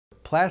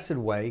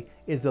PLacidway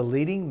is the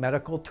leading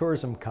medical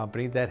tourism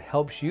company that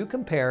helps you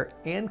compare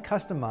and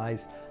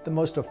customize the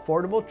most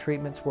affordable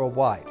treatments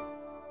worldwide.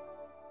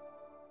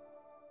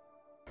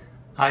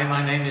 Hi,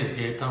 my name is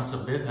Gaetan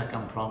Sobit. I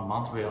come from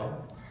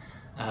Montreal.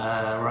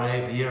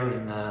 Arrived here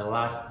in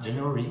last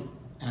January,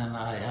 and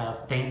I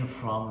have pain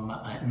from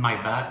in my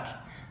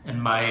back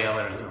and my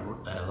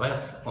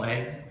left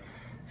leg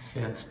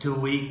since 2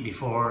 weeks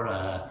before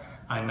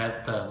I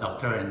met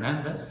Dr.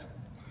 Hernandez.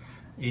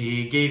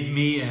 He gave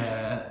me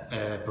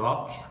a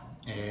block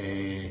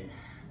in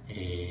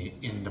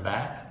the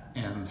back,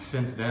 and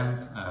since then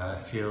I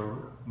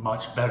feel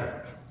much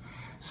better.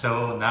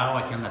 So now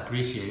I can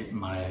appreciate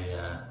my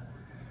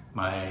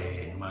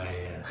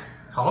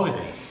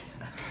holidays.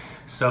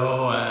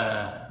 So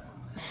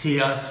see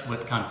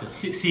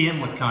him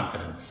with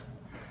confidence.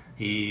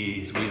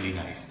 He's really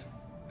nice.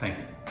 Thank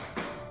you.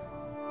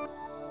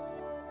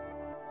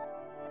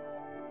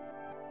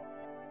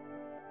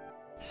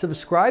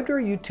 Subscribe to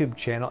our YouTube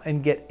channel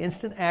and get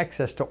instant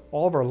access to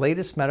all of our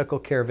latest medical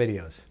care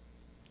videos.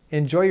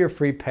 Enjoy your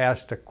free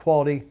pass to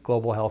quality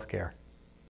global healthcare.